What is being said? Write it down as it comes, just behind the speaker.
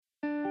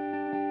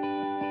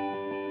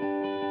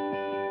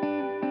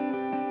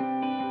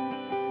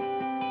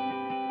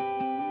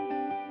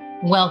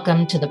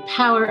Welcome to the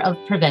Power of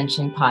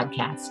Prevention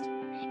podcast.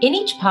 In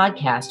each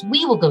podcast,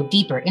 we will go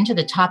deeper into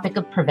the topic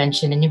of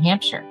prevention in New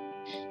Hampshire.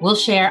 We'll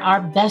share our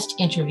best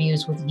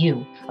interviews with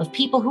you of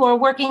people who are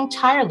working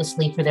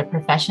tirelessly for their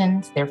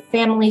professions, their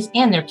families,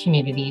 and their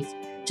communities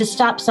to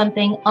stop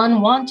something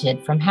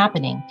unwanted from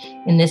happening,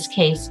 in this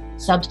case,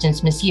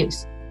 substance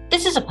misuse.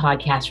 This is a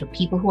podcast for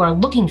people who are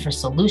looking for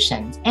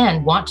solutions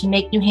and want to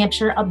make New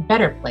Hampshire a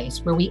better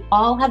place where we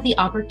all have the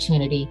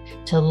opportunity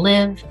to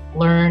live,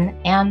 learn,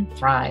 and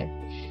thrive.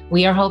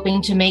 We are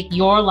hoping to make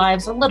your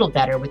lives a little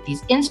better with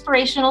these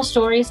inspirational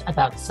stories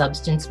about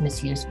substance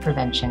misuse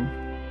prevention.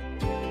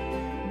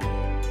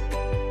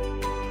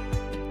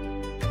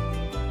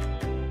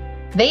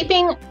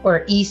 Vaping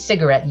or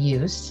e-cigarette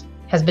use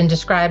has been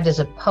described as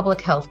a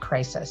public health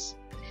crisis.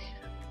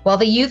 While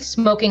the youth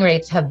smoking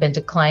rates have been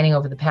declining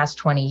over the past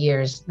 20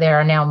 years, there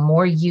are now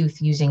more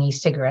youth using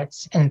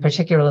e-cigarettes, and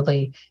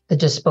particularly the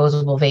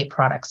disposable vape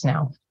products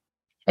now.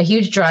 A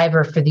huge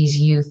driver for these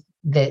youth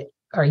that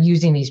are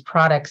using these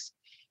products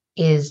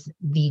is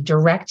the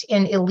direct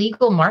and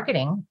illegal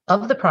marketing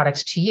of the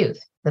products to youth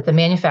that the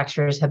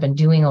manufacturers have been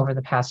doing over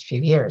the past few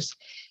years.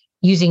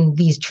 Using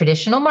these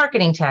traditional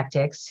marketing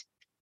tactics,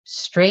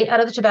 straight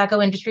out of the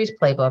tobacco industry's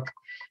playbook,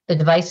 the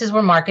devices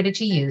were marketed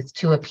to youth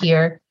to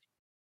appear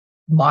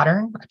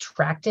modern,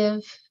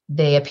 attractive.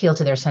 They appeal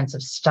to their sense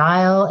of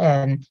style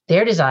and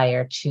their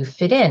desire to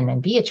fit in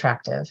and be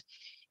attractive.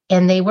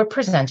 And they were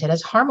presented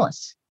as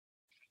harmless.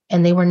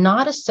 And they were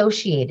not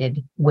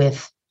associated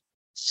with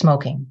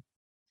smoking.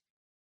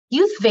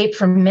 Youth vape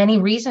for many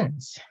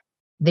reasons.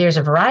 There's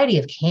a variety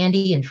of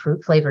candy and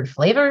fruit-flavored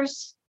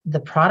flavors.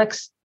 The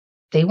products,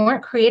 they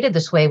weren't created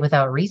this way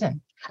without reason.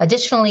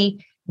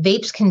 Additionally,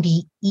 vapes can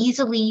be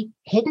easily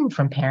hidden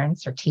from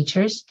parents or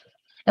teachers.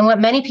 And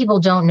what many people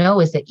don't know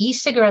is that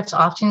e-cigarettes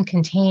often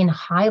contain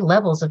high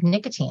levels of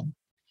nicotine.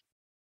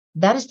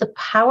 That is the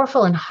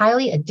powerful and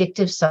highly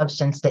addictive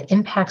substance that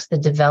impacts the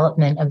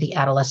development of the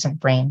adolescent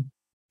brain.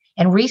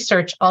 And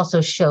research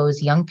also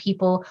shows young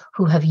people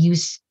who have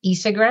used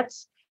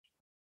e-cigarettes,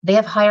 they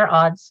have higher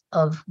odds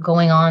of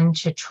going on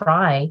to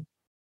try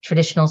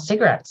traditional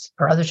cigarettes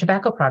or other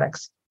tobacco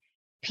products.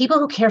 People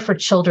who care for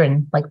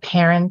children, like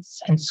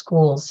parents and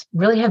schools,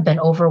 really have been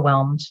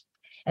overwhelmed.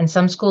 And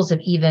some schools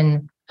have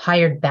even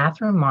hired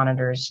bathroom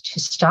monitors to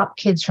stop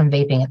kids from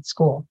vaping at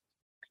school.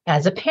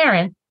 As a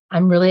parent,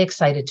 I'm really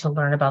excited to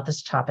learn about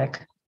this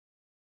topic.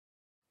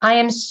 I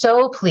am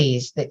so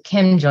pleased that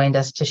Kim joined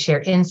us to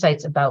share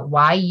insights about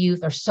why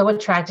youth are so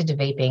attracted to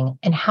vaping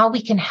and how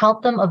we can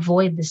help them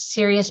avoid this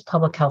serious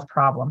public health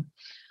problem.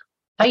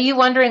 Are you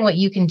wondering what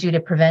you can do to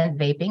prevent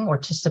vaping or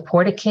to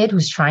support a kid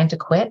who's trying to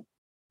quit?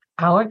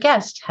 Our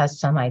guest has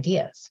some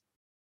ideas.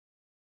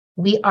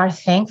 We are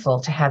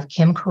thankful to have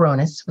Kim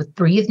Coronis with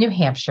Breathe New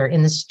Hampshire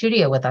in the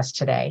studio with us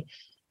today.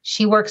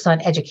 She works on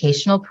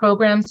educational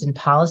programs and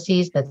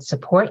policies that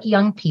support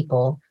young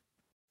people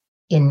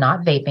in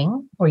not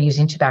vaping or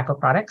using tobacco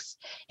products.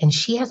 And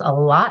she has a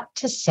lot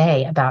to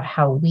say about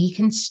how we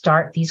can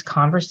start these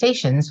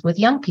conversations with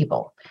young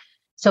people.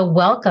 So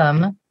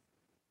welcome,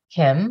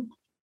 Kim.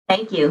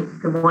 Thank you.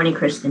 Good morning,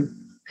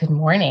 Kristen. Good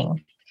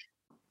morning.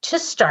 To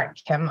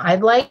start, Kim,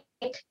 I'd like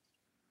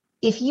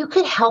if you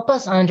could help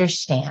us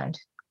understand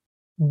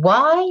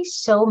why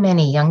so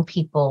many young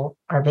people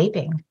are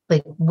vaping.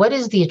 Like, what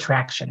is the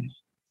attraction?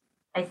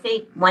 I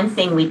think one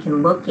thing we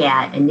can look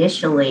at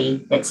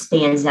initially that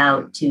stands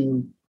out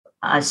to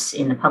us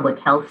in the public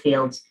health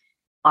fields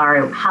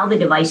are how the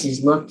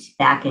devices looked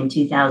back in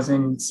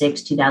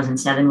 2006,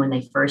 2007, when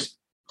they first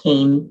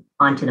came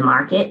onto the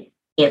market.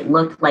 It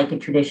looked like a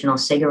traditional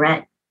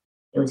cigarette.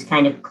 It was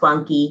kind of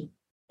clunky.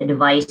 The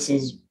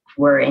devices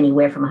were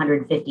anywhere from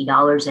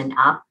 $150 and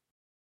up.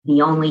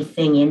 The only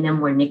thing in them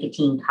were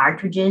nicotine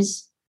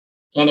cartridges,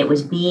 and it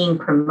was being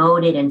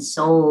promoted and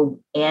sold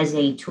as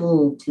a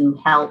tool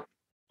to help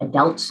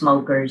adult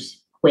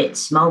smokers quit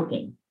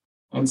smoking.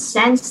 And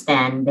since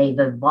then, they've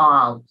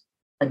evolved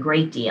a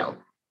great deal.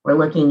 We're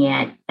looking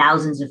at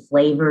thousands of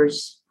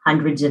flavors,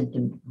 hundreds of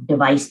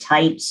device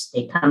types.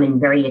 They come in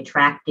very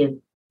attractive,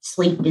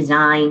 sleek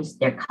designs.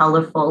 They're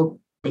colorful.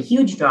 The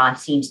huge draw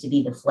seems to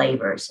be the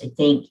flavors. I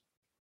think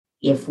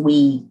if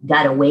we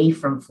got away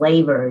from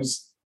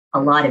flavors,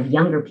 a lot of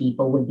younger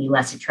people would be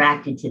less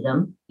attracted to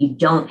them. You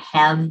don't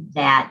have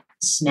that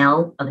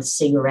smell of a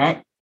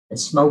cigarette, the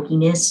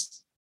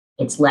smokiness.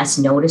 It's less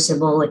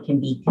noticeable. It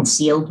can be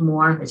concealed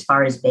more as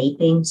far as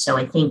vaping. So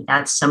I think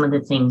that's some of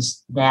the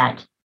things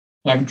that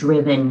have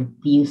driven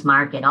the youth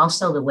market.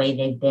 Also, the way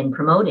they've been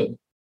promoted.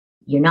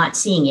 You're not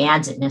seeing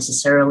ads that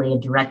necessarily are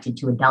directed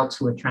to adults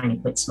who are trying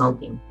to quit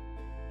smoking.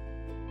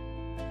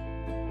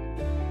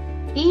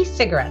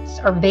 E-cigarettes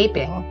or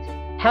vaping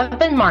have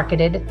been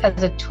marketed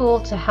as a tool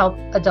to help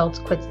adults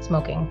quit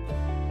smoking.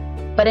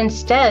 But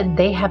instead,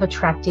 they have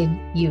attracted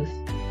youth.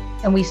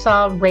 And we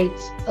saw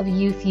rates of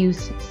youth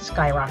use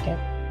skyrocket.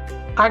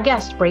 Our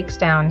guest breaks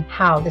down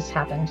how this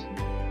happened.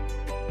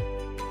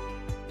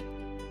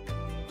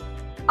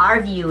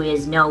 Our view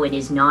is no, it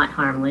is not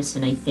harmless.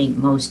 And I think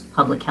most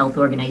public health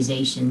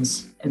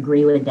organizations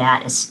agree with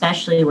that,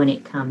 especially when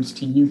it comes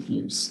to youth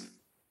use.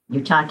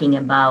 You're talking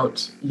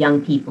about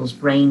young people's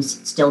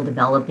brains still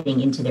developing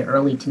into their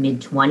early to mid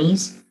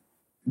 20s.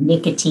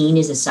 Nicotine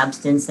is a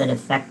substance that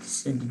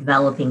affects the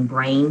developing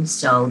brain.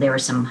 So there are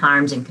some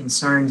harms and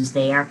concerns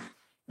there,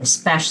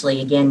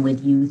 especially again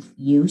with youth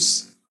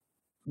use.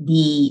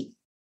 The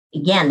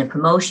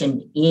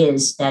promotion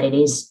is that it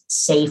is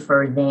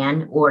safer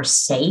than or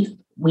safe.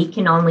 We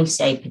can only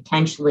say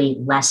potentially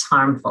less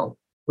harmful.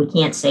 We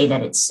can't say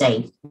that it's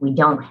safe. We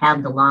don't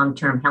have the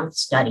long-term health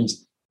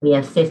studies. We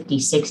have 50,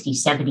 60,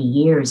 70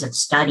 years of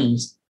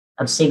studies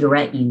of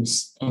cigarette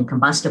use and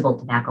combustible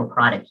tobacco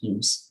product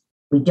use.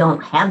 We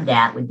don't have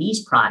that with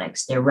these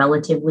products. They're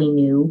relatively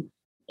new.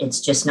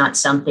 It's just not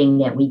something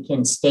that we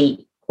can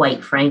state,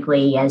 quite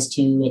frankly, as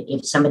to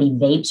if somebody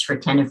vapes for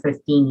 10 or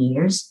 15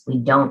 years, we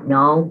don't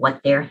know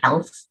what their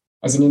health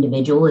as an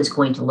individual is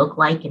going to look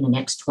like in the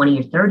next 20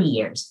 or 30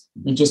 years.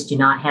 We just do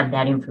not have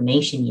that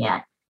information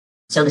yet.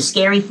 So the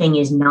scary thing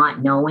is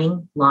not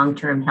knowing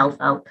long-term health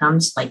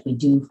outcomes like we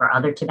do for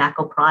other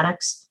tobacco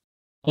products.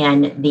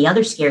 And the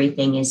other scary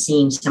thing is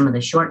seeing some of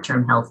the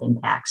short-term health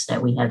impacts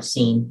that we have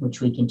seen, which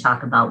we can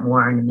talk about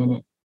more in a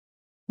minute.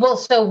 Well,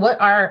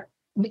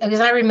 because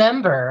I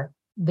remember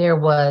there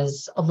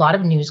was a lot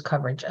of news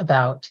coverage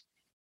about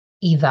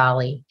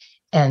EVALI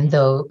and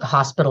the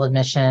hospital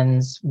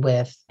admissions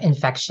with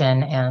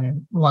infection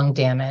and lung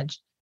damage.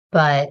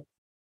 But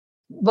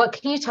what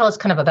can you tell us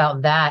kind of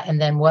about that?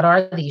 And then what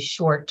are these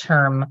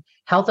short-term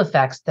health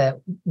effects that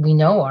we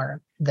know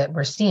that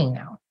we're seeing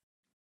now?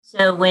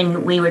 So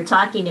when we were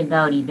talking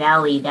about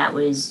EVALI, that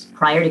was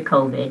prior to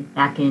COVID,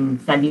 back in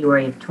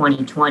February of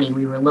 2020,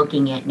 we were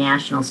looking at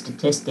national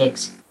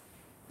statistics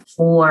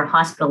for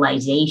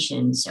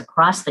hospitalizations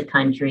across the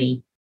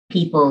country,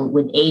 people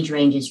with age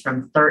ranges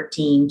from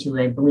 13 to,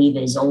 I believe,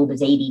 as old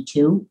as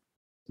 82.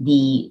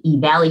 The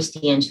EVALI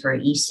stands for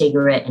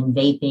e-cigarette and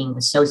vaping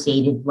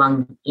associated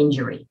lung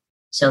injury.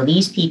 So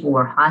these people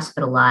were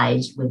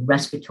hospitalized with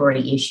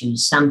respiratory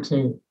issues, some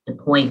to the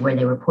point where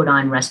they were put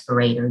on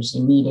respirators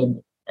and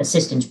needed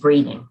assistance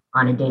breathing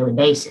on a daily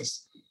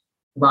basis.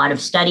 A lot of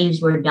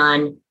studies were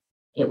done.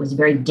 It was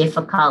very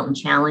difficult and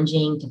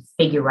challenging to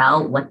figure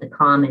out what the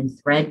common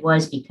thread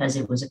was because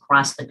it was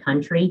across the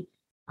country.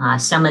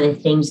 Some of the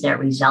things that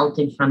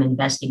resulted from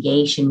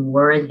investigation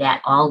were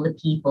that all the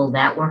people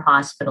that were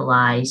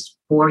hospitalized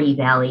for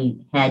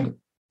EVALI had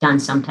done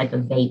some type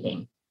of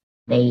vaping.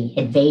 They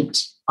had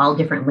vaped all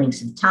different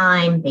lengths of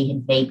time. They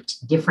had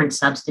vaped different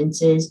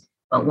substances.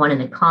 But one of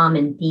the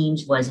common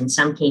themes was, in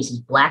some cases,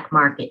 black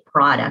market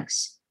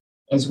products,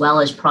 as well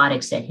as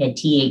products that had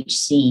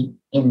THC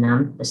in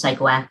them, the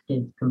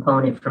psychoactive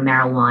component for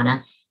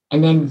marijuana.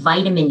 And then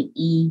vitamin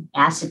E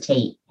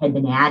acetate had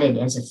been added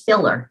as a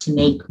filler to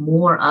make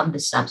more of the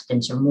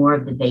substance or more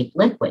of the vape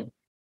liquid.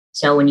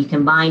 So when you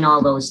combine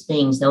all those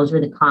things, those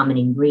were the common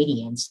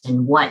ingredients.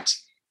 And what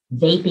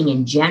vaping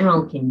in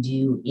general can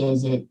do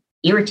is it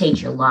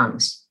irritates your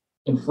lungs,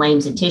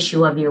 inflames the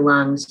tissue of your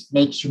lungs,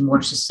 makes you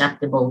more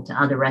susceptible to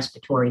other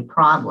respiratory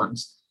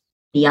problems.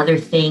 The other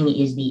thing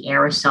is the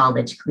aerosol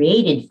that's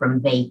created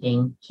from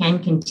vaping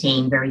can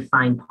contain very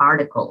fine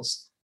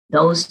particles.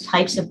 Those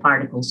types of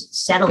particles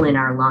settle in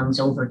our lungs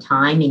over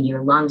time, and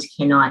your lungs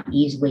cannot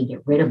easily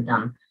get rid of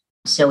them.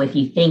 So if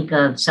you think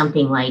of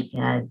something like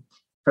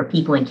for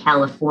people in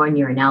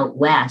California and out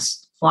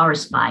west,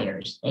 forest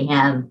fires, they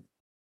have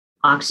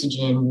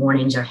oxygen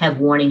warnings or have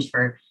warnings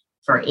for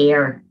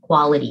air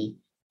quality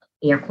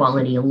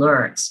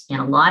alerts.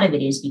 And a lot of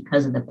it is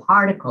because of the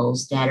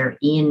particles that are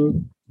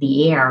in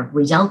the air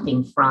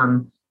resulting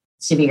from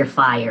severe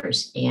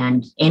fires.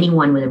 And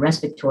anyone with a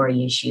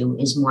respiratory issue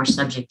is more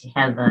subject to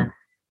have a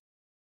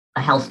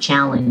health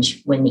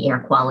challenge when the air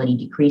quality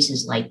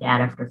decreases like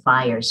that after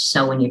fires.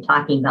 So when you're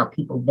talking about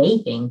people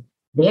vaping,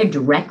 they're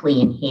directly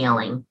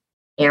inhaling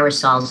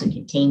aerosols that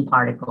contain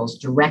particles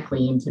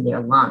directly into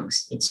their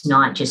lungs. It's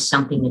not just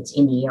something that's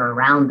in the air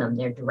around them.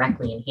 They're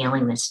directly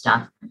inhaling this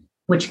stuff,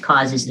 which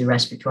causes the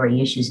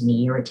respiratory issues and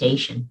the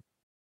irritation.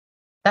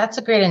 That's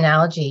a great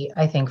analogy,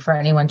 I think, for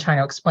anyone trying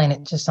to explain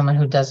it to someone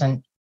who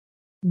doesn't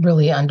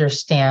really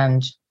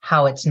understand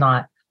how it's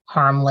not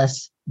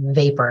harmless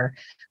vapor,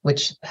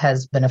 which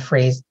has been a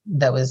phrase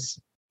that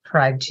was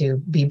tried to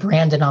be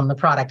branded on the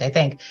product, I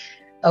think.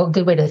 A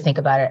good way to think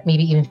about it,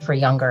 maybe even for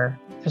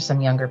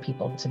some younger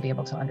people to be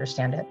able to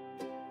understand it.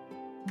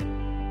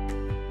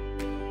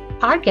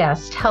 Our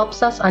guest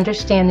helps us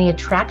understand the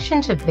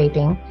attraction to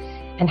vaping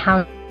and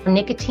how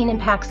nicotine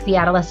impacts the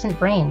adolescent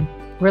brain,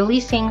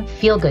 releasing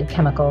feel-good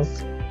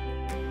chemicals.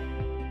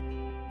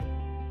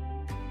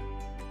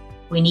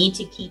 We need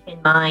to keep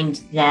in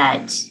mind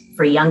that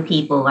for young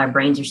people, our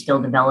brains are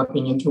still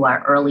developing into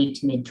our early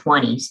to mid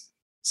 20s.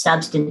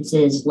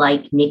 Substances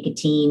like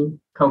nicotine,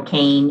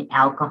 cocaine,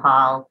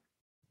 alcohol,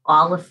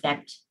 all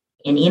affect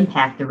and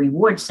impact the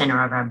reward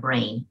center of our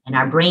brain. And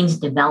our brains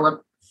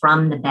develop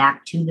from the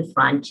back to the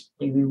front.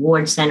 The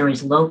reward center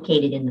is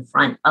located in the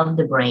front of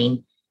the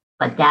brain,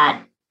 but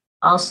that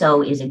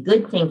also is a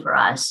good thing for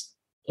us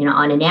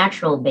on a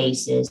natural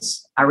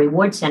basis, our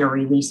reward center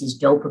releases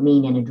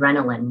dopamine and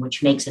adrenaline,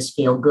 which makes us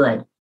feel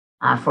good.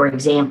 For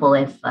example,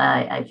 if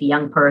a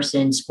young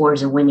person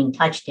scores a winning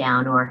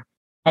touchdown or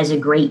has a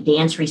great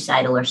dance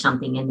recital or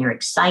something and they're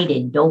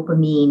excited,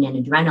 dopamine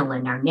and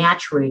adrenaline are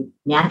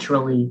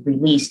naturally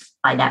released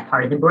by that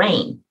part of the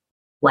brain.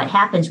 What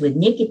happens with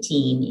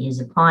nicotine is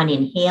upon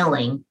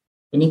inhaling,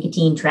 the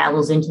nicotine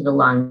travels into the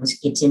lungs,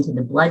 gets into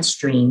the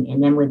bloodstream,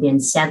 and then within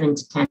 7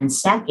 to 10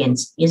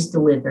 seconds is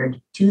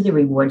delivered to the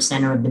reward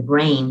center of the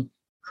brain,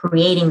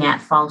 creating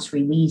that false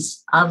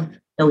release of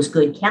those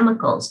good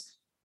chemicals.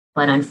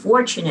 But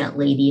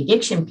unfortunately, the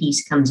addiction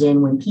piece comes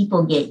in when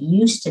people get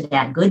used to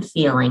that good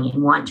feeling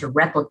and want to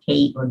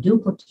replicate or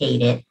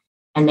duplicate it,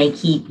 and they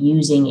keep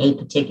using a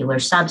particular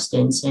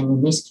substance. And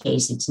in this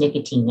case, it's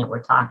nicotine that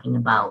we're talking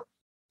about.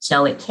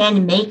 So it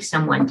can make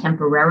someone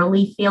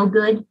temporarily feel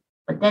good,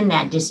 but then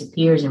that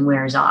disappears and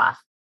wears off.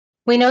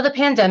 We know the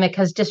pandemic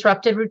has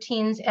disrupted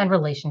routines and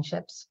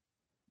relationships.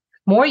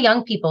 More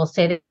young people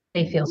say that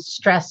they feel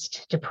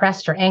stressed,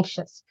 depressed, or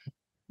anxious.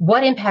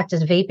 What impact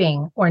does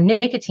vaping or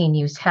nicotine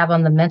use have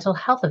on the mental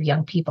health of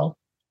young people?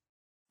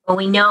 Well,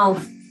 we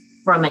know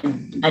from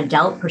an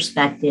adult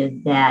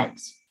perspective that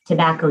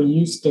tobacco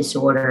use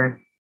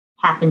disorder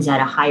happens at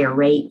a higher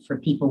rate for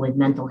people with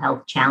mental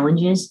health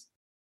challenges.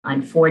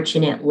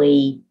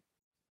 Unfortunately,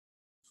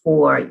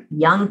 for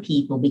young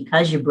people,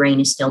 because your brain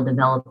is still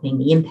developing,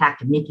 the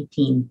impact of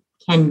nicotine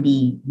can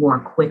be more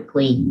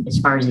quickly as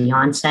far as the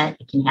onset.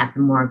 It can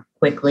happen more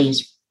quickly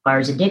as far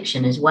as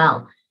addiction as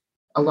well.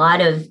 A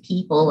lot of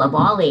people of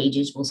all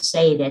ages will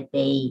say that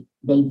they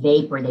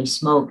vape or they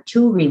smoke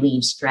to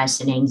relieve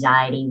stress and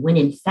anxiety, when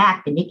in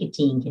fact the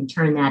nicotine can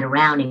turn that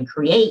around and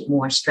create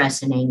more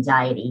stress and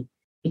anxiety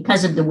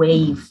because of the way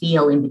you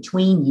feel in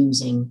between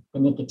using the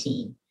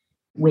nicotine.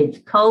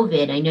 With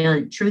COVID, I know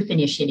the Truth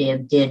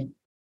Initiative did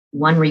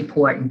one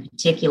report in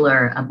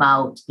particular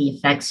about the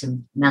effects of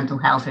mental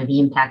health or the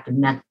impact of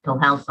mental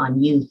health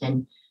on youth.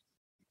 And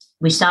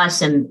we saw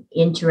some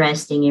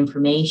interesting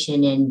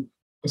information, and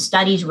the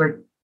studies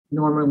were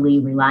normally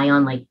rely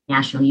on, like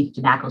National Youth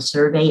Tobacco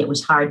Survey. It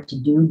was hard to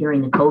do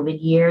during the COVID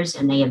years,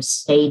 and they have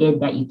stated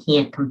that you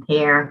can't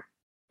compare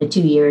the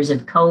 2 years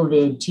of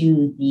COVID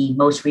to the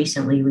most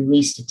recently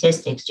released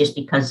statistics just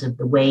because of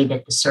the way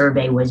that the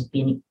survey was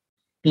being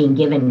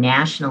given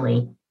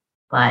nationally.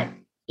 But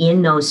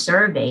in those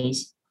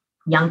surveys,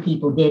 young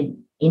people did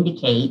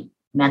indicate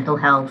mental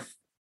health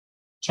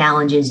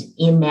challenges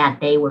in that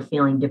they were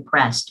feeling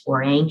depressed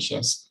or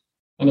anxious.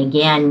 And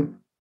again,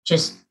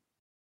 just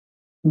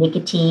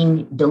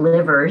nicotine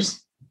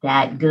delivers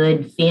that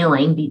good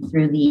feeling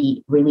through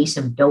the release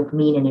of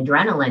dopamine and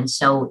adrenaline.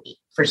 So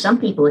for some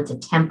people, it's a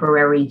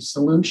temporary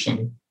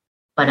solution.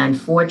 But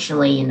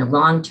unfortunately, in the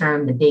long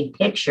term, the big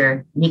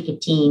picture,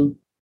 nicotine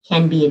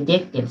can be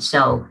addictive.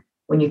 So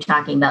when you're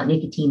talking about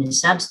nicotine as a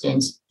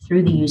substance,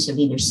 through the use of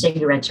either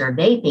cigarettes or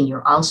vaping,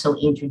 you're also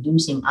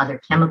introducing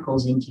other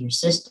chemicals into your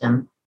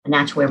system. And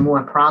that's where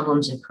more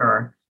problems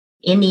occur.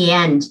 In the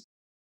end,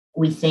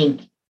 we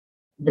think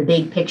the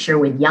big picture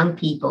with young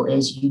people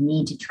is you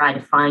need to try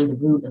to find the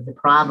root of the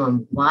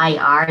problem. Why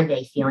are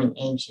they feeling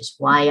anxious?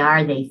 Why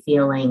are they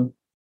feeling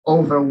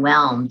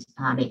overwhelmed?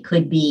 It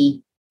could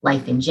be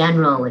life in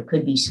general. It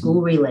could be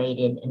school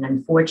related. And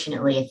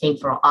unfortunately, I think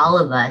for all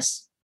of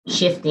us,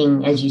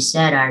 shifting, as you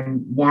said, our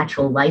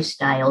natural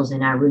lifestyles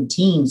and our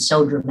routines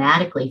so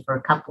dramatically for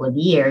a couple of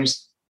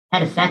years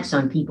had effects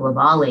on people of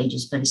all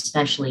ages, but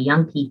especially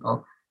young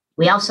people.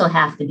 We also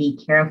have to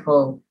be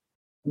careful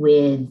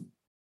with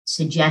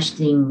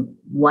suggesting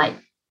what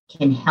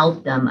can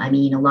help them. I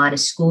mean, a lot of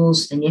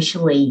schools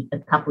initially a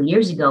couple of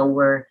years ago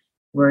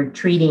were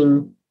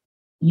treating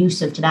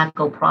use of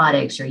tobacco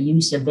products or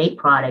use of vape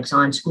products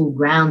on school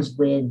grounds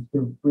with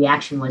the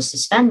reaction was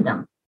suspend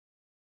them,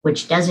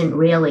 which doesn't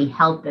really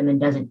help them and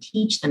doesn't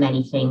teach them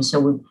anything. So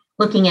we're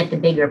looking at the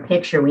bigger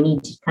picture. We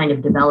need to kind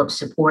of develop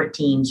support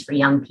teams for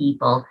young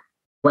people,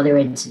 whether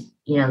it's,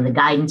 the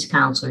guidance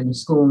counselor, the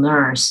school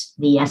nurse,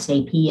 the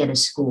SAP at a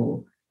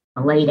school,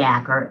 a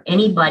LADAC, or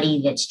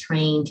anybody that's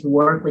trained to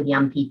work with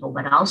young people,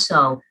 but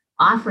also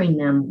offering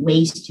them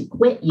ways to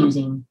quit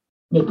using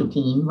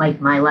nicotine,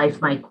 like My Life,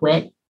 My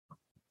Quit.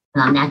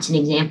 That's an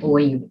example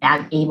where you're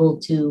able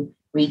to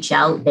reach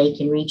out. They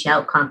can reach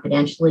out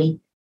confidentially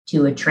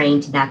to a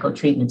trained tobacco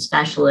treatment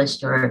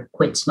specialist or a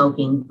quit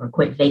smoking or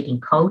quit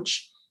vaping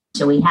coach.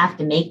 So we have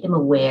to make them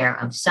aware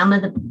of some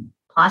of the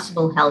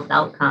possible health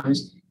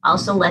outcomes.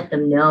 Also let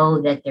them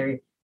know that there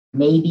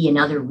may be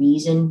another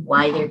reason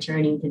why they're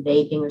turning to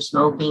vaping or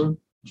smoking.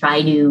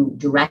 Try to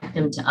direct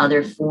them to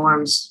other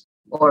forms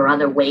or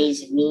other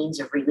ways and means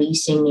of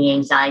releasing the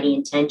anxiety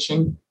and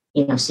tension.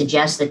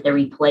 Suggest that they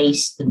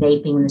replace the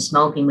vaping and the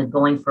smoking with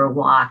going for a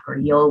walk or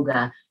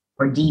yoga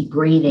or deep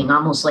breathing,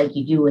 almost like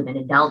you do with an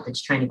adult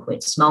that's trying to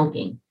quit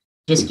smoking.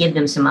 Just give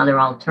them some other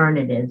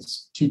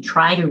alternatives to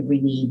try to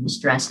relieve the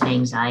stress and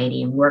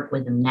anxiety and work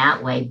with them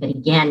that way. But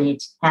again,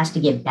 it has to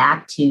get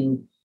back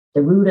to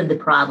the root of the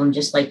problem,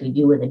 just like we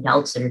do with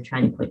adults that are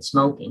trying to quit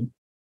smoking.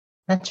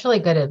 That's really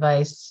good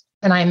advice.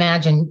 And I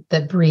imagine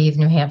that Breathe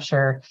New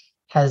Hampshire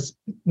has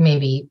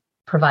maybe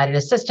provided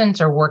assistance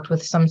or worked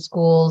with some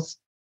schools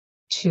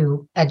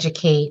to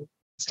educate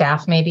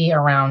staff maybe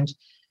around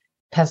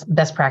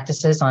best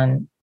practices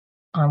on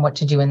what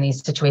to do in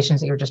these situations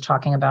that you were just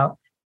talking about.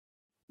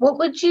 What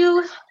would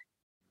you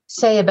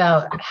say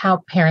about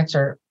how parents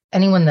or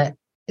anyone that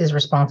is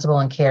responsible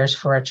and cares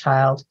for a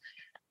child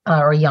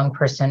or a young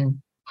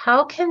person,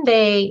 how can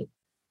they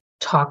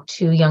talk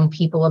to young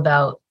people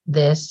about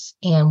this,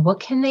 and what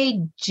can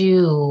they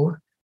do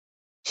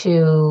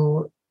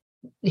to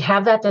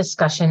have that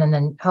discussion and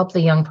then help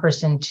the young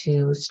person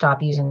to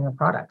stop using the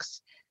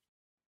products?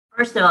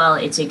 First of all,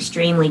 it's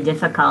extremely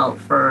difficult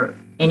for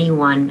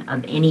anyone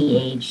of any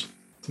age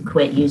to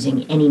quit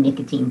using any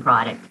nicotine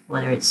product,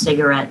 whether it's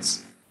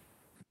cigarettes,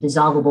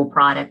 dissolvable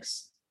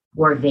products,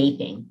 or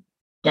vaping.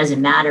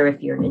 Doesn't matter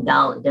if you're an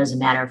adult, it doesn't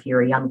matter if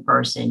you're a young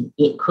person.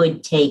 It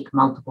could take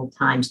multiple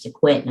times to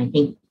quit. And I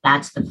think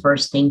that's the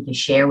first thing to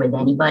share with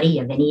anybody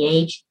of any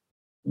age,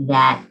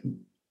 that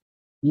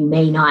you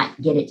may not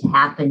get it to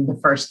happen the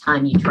first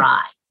time you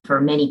try.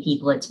 For many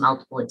people, it's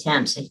multiple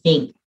attempts. I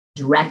think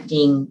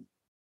directing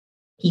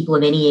people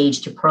of any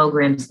age to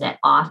programs that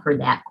offer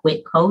that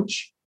quit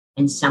coach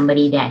and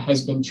somebody that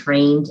has been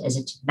trained as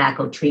a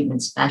tobacco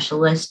treatment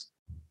specialist,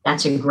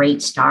 that's a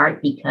great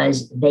start,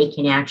 because they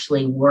can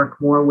actually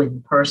work more with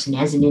the person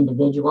as an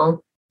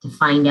individual to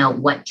find out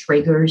what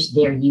triggers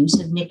their use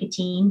of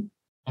nicotine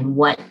and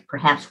what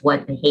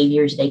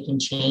behaviors they can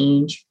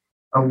change,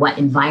 or what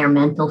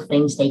environmental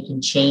things they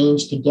can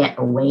change to get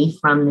away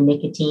from the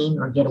nicotine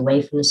or get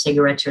away from the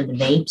cigarettes or the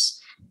vapes.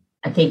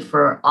 I think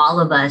for all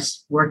of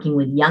us working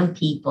with young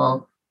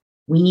people,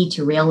 we need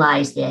to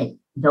realize that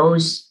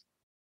those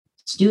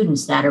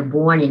students that are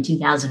born in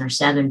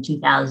 2007,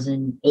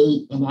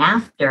 2008, and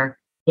after,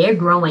 they're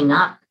growing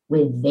up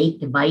with vape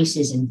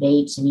devices and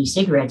vapes and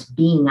e-cigarettes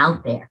being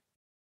out there.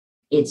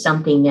 It's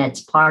something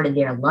that's part of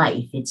their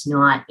life. It's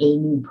not a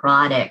new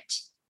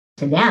product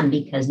to them,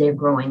 because they're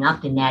growing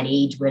up in that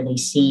age where they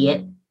see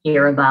it,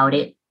 hear about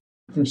it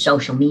through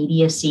social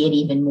media, see it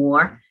even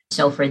more.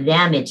 So for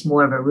them, it's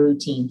more of a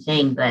routine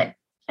thing. But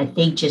I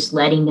think just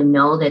letting them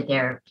know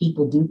that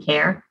people do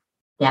care,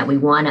 that we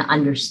want to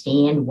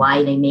understand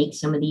why they make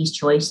some of these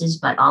choices,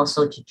 but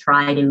also to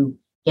try to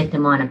get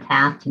them on a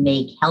path to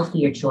make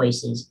healthier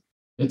choices.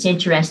 It's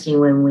interesting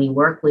when we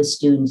work with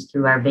students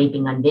through our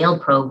Vaping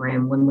Unveiled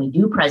program, when we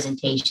do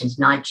presentations,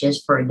 not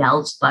just for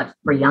adults, but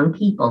for young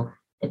people,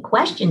 the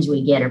questions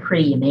we get are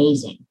pretty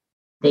amazing.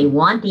 They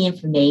want the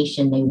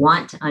information, they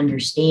want to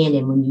understand.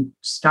 And when you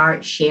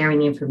start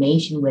sharing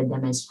information with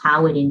them as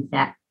how it in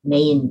fact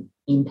may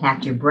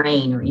impact your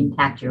brain or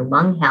impact your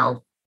lung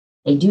health,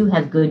 they do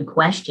have good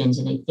questions.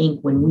 And I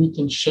think when we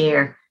can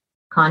share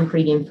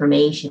concrete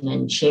information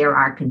and share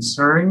our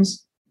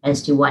concerns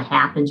as to what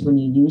happens when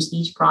you use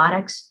these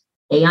products,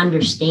 they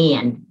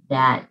understand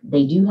that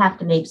they do have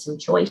to make some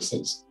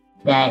choices,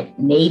 that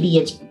maybe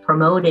it's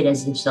promoted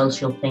as the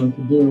social thing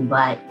to do,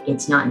 but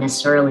it's not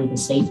necessarily the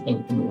safe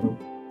thing to do.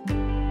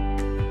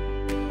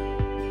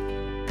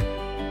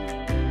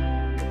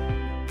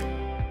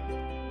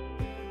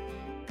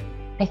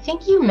 I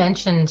think you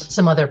mentioned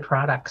some other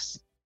products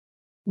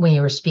when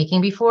you were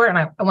speaking before, and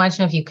I wanted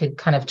to know if you could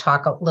kind of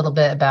talk a little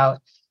bit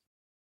about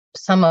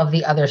some of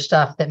the other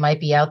stuff that might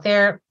be out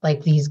there,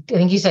 like these, I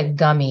think you said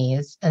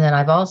gummies, and then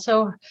I've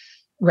also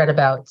read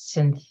about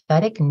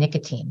synthetic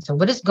nicotine. So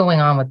what is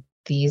going on with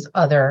these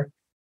other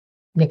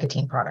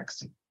nicotine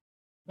products?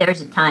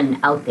 There's a ton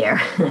out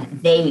there.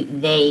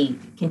 They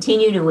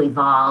continue to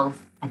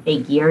evolve. I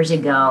think years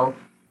ago,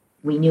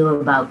 we knew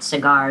about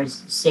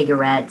cigars,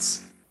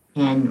 cigarettes,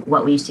 and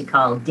what we used to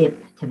call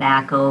dip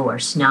tobacco or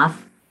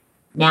snuff.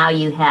 Now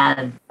you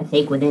have, I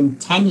think within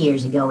 10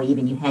 years ago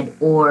even, you had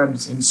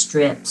orbs and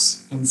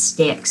strips and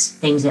sticks,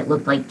 things that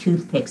look like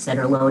toothpicks that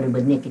are loaded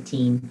with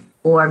nicotine.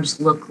 Orbs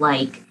look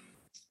like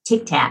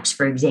Tic Tacs,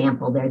 for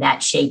example. They're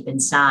that shape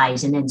and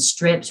size. And then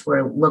strips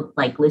look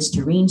like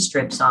Listerine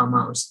strips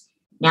almost.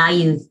 Now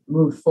you've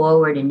moved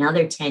forward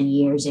another 10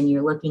 years and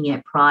you're looking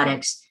at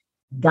products.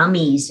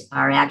 Gummies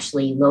are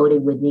actually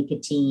loaded with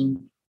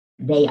nicotine.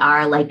 They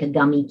are like a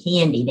gummy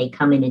candy. They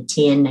come in a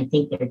tin. I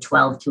think they're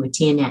 12 to a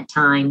tin at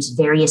times,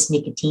 various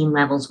nicotine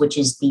levels, which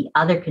is the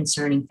other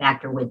concerning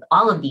factor with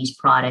all of these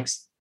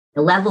products.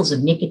 The levels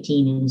of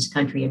nicotine in this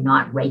country are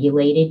not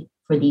regulated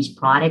for these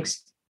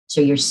products. So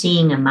you're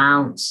seeing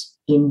amounts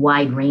in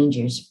wide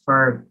ranges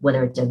for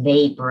whether it's a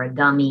vape or a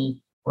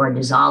gummy or a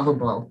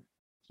dissolvable.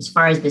 As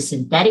far as the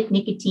synthetic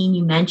nicotine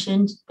you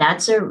mentioned,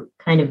 that's a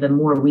kind of a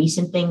more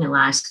recent thing the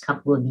last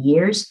couple of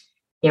years.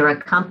 There are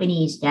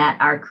companies that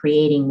are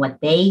creating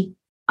what they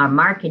are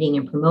marketing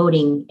and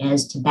promoting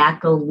as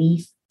tobacco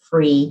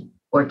leaf-free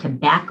or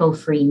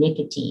tobacco-free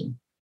nicotine.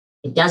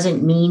 It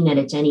doesn't mean that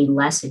it's any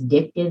less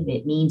addictive.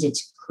 It means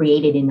it's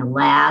created in a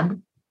lab.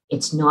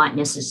 It's not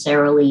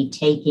necessarily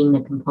taking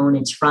the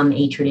components from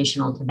a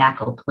traditional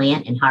tobacco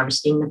plant and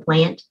harvesting the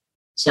plant.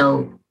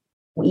 So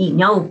we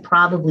know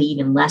probably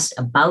even less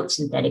about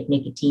synthetic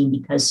nicotine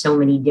because so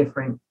many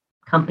different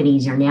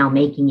companies are now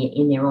making it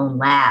in their own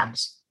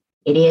labs.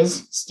 It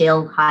is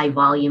still high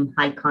volume,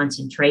 high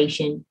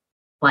concentration,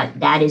 but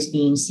that is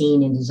being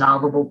seen in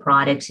dissolvable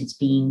products. It's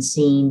being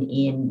seen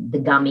in the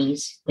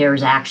gummies.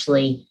 There's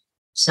actually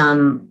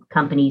some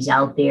companies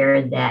out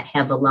there that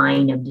have a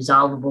line of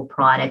dissolvable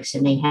products,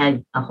 and they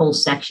have a whole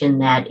section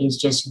that is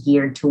just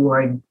geared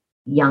toward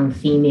young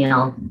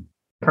female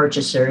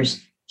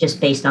purchasers, just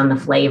based on the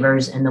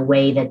flavors and the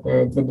way that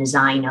the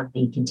design of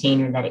the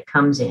container that it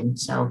comes in.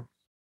 So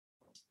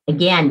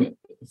again,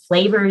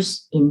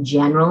 flavors in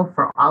general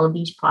for all of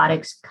these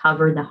products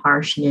cover the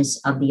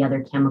harshness of the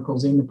other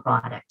chemicals in the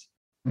product.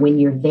 When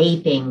you're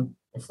vaping,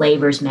 the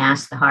flavors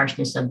mask the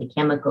harshness of the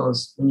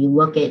chemicals. When you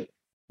look at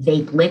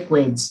vape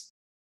liquids,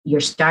 you're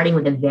starting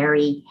with a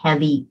very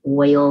heavy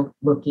oil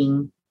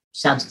looking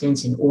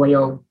substance, an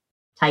oil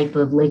type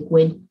of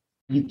liquid.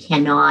 You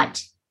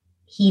cannot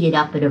heat it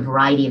up at a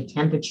variety of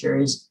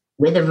temperatures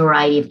with a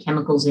variety of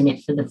chemicals in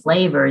it for the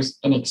flavors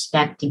and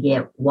expect to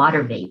get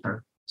water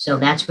vapor. So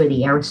that's where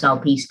the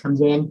aerosol piece comes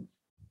in.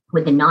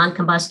 With the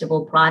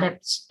non-combustible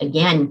products,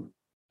 again,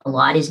 a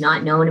lot is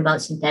not known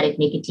about synthetic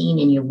nicotine,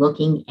 and you're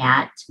looking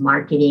at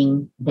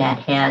marketing that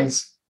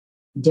has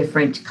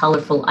different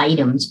colorful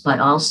items, but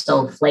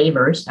also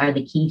flavors are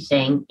the key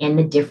thing, and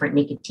the different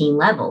nicotine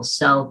levels.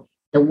 So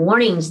the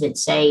warnings that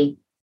say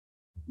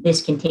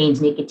this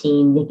contains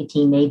nicotine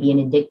may be an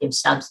addictive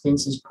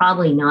substance is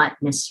probably not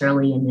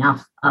necessarily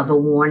enough of a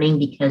warning,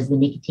 because the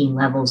nicotine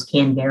levels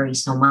can vary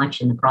so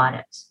much in the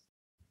products.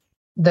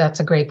 That's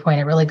a great point.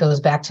 It really goes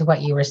back to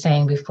what you were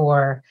saying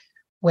before,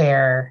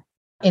 where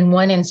in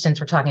one instance,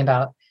 we're talking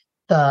about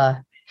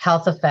the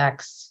health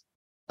effects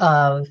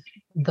of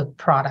the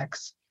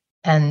products.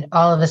 And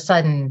all of a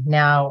sudden,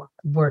 now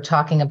we're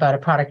talking about a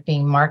product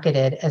being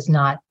marketed as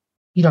not,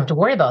 you don't have to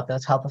worry about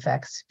those health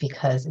effects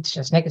because it's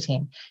just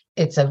nicotine.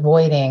 It's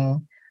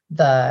avoiding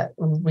the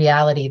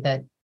reality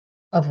that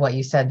of what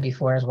you said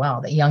before as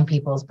well, that young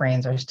people's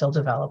brains are still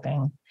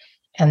developing,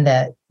 and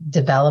that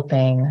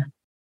developing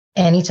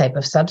any type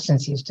of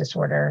substance use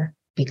disorder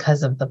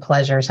because of the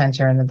pleasure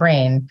center in the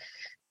brain,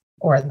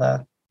 or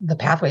the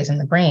pathways in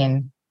the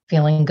brain,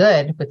 feeling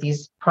good with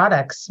these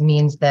products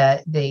means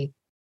that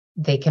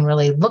they can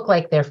really look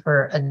like they're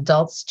for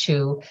adults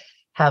to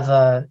have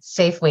a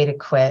safe way to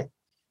quit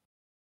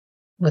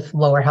with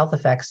lower health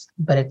effects,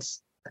 but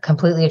it's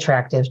completely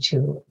attractive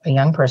to a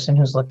young person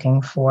who's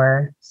looking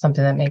for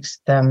something that makes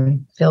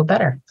them feel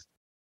better.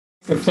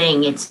 The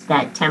thing, it's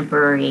that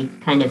temporary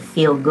kind of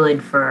feel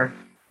good for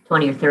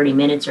 20 or 30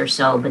 minutes or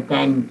so, but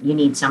then you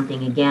need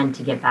something again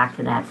to get back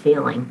to that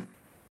feeling.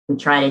 We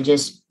try to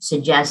just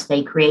suggest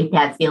they create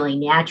that feeling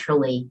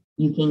naturally.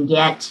 You can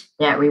get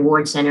that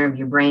reward center of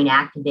your brain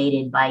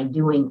activated by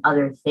doing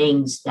other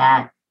things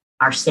that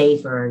are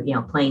safer,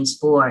 playing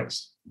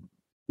sports,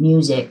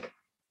 music,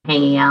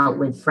 hanging out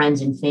with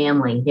friends and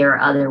family. There are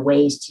other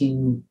ways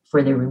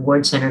for the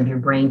reward center of your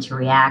brain to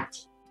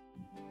react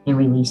and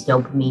release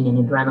dopamine and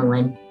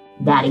adrenaline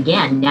that,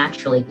 again,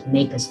 naturally can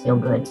make us feel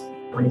good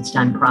when it's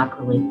done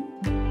properly.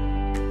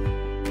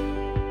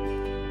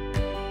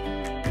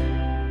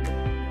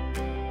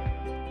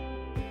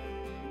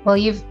 Well,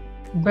 you've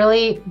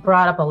really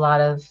brought up a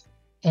lot of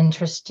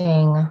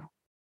interesting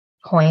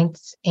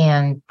points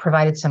and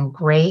provided some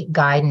great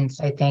guidance,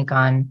 I think,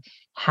 on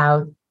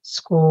how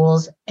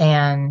schools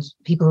and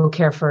people who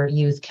care for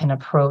youth can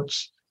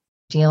approach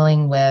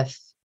dealing with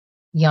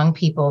young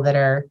people that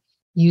are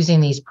using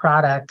these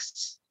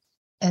products,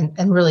 and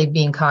really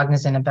being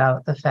cognizant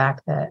about the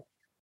fact that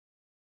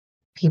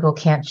people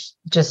can't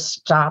just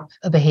stop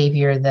a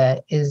behavior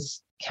that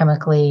is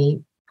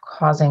chemically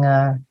causing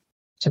a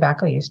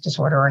tobacco use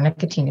disorder or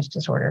nicotine use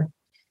disorder.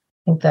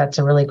 I think that's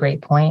a really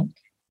great point.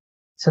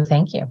 So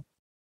thank you.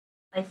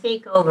 I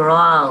think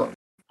overall,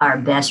 our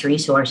best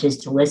resource is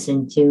to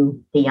listen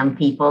to the young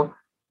people,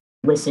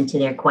 listen to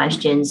their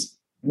questions.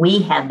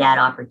 We have that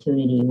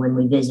opportunity when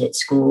we visit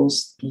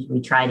schools, because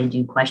we try to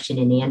do question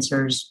and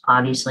answers,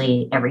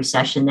 obviously, every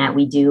session that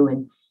we do.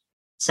 And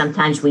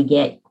sometimes we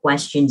get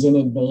questions in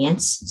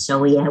advance. So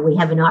we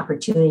have an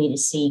opportunity to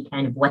see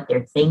kind of what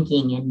they're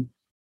thinking. And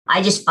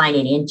I just find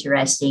it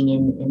interesting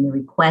in the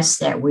requests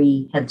that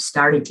we have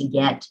started to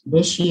get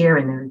this year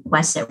and the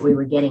requests that we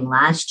were getting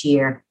last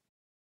year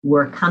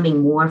were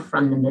coming more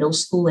from the middle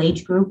school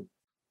age group,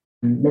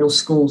 middle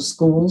school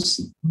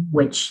schools,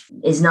 which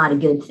is not a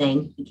good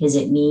thing because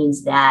it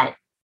means that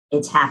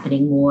it's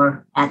happening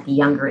more at the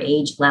younger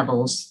age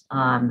levels.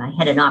 I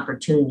had an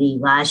opportunity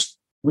last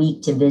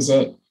week to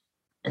visit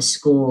a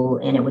school,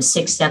 and it was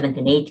 6th, 7th,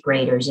 and 8th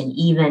graders, and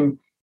even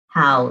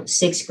how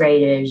 6th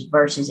graders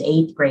versus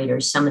 8th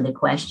graders, some of the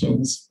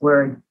questions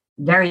were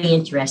very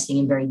interesting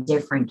and very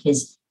different,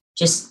 because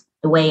just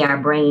the way our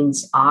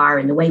brains are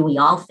and the way we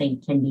all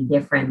think can be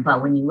different.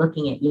 But when you're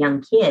looking at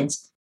young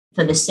kids,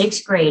 for the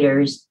 6th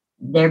graders,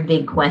 their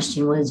big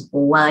question was,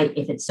 well, why,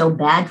 if it's so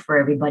bad for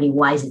everybody,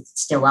 why is it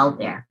still out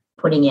there?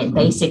 Putting it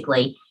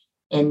basically.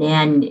 And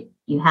then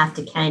you have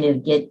to kind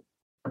of get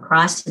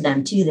across to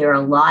them too. There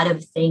are a lot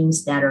of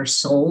things that are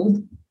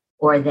sold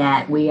or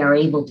that we are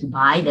able to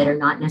buy that are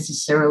not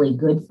necessarily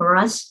good for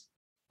us.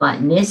 But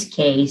in this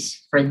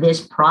case, for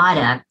this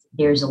product,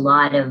 there's a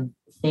lot of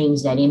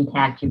things that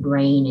impact your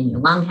brain and your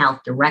lung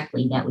health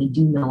directly that we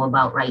do know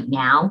about right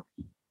now.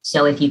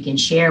 So if you can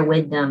share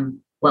with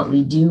them what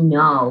we do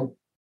know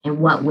and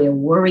what we're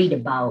worried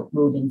about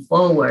moving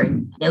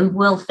forward, they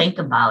will think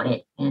about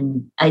it.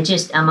 And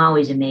I'm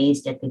always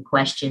amazed at the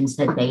questions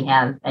that they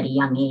have at a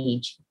young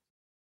age.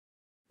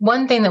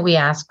 One thing that we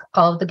ask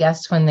all of the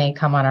guests when they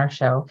come on our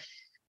show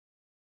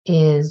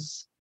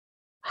is,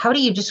 how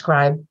do you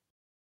describe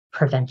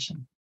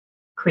prevention?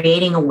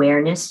 Creating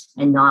awareness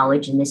and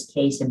knowledge, in this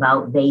case,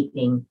 about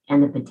vaping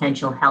and the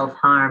potential health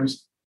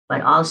harms,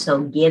 but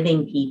also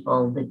giving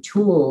people the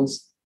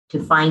tools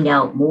to find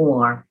out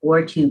more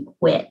or to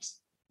quit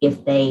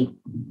if they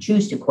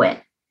choose to quit.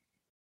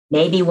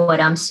 Maybe what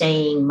I'm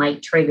saying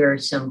might trigger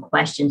some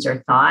questions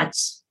or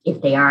thoughts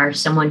if they are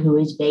someone who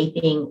is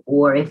vaping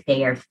or if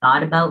they are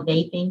thought about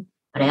vaping.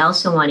 But I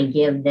also want to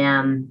give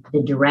them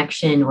the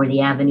direction or the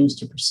avenues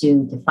to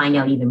pursue to find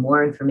out even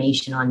more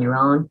information on their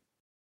own,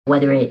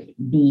 whether it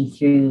be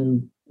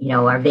through,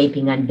 our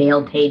Vaping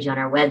Unveiled page on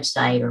our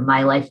website, or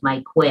My Life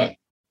Might Quit,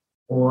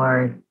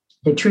 or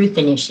the Truth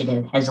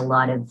Initiative has a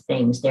lot of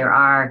things. There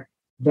are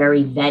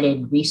very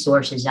vetted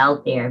resources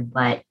out there,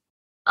 but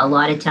a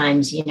lot of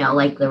times,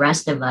 like the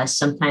rest of us,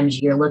 sometimes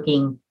you're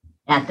looking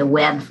at the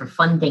web for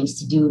fun things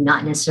to do,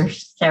 not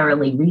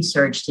necessarily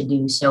research to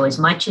do. So as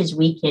much as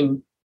we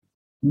can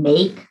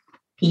make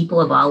people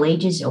of all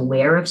ages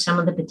aware of some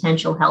of the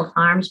potential health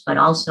harms, but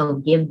also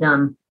give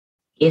them,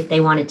 if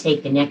they want to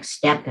take the next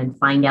step and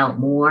find out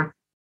more,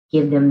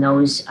 give them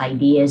those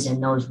ideas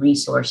and those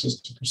resources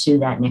to pursue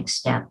that next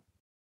step.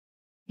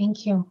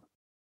 Thank you.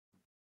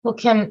 Well,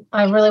 Kim,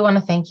 I really want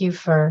to thank you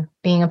for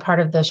being a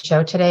part of the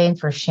show today and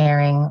for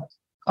sharing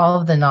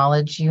all of the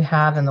knowledge you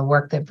have and the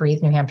work that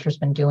Breathe New Hampshire has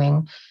been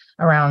doing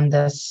around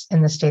this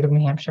in the state of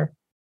New Hampshire.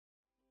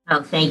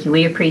 Oh, thank you.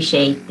 We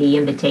appreciate the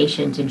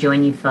invitation to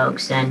join you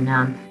folks.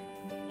 And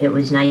it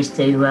was nice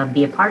to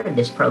be a part of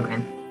this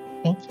program.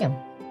 Thank you.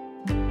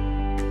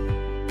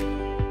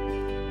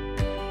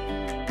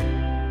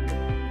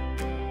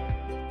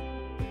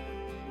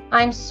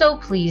 I'm so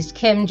pleased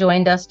Kim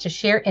joined us to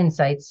share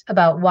insights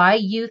about why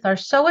youth are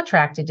so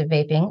attracted to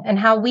vaping and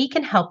how we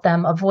can help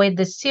them avoid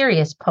this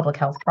serious public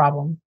health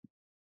problem.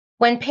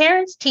 When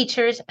parents,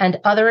 teachers,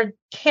 and other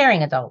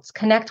caring adults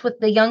connect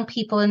with the young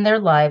people in their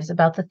lives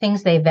about the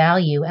things they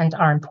value and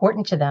are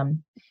important to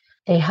them,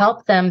 they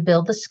help them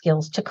build the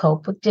skills to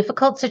cope with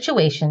difficult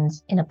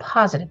situations in a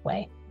positive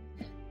way.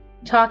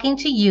 Talking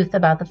to youth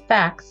about the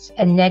facts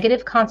and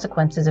negative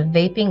consequences of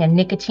vaping and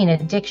nicotine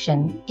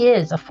addiction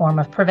is a form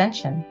of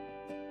prevention.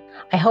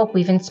 I hope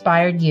we've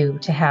inspired you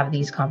to have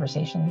these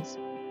conversations.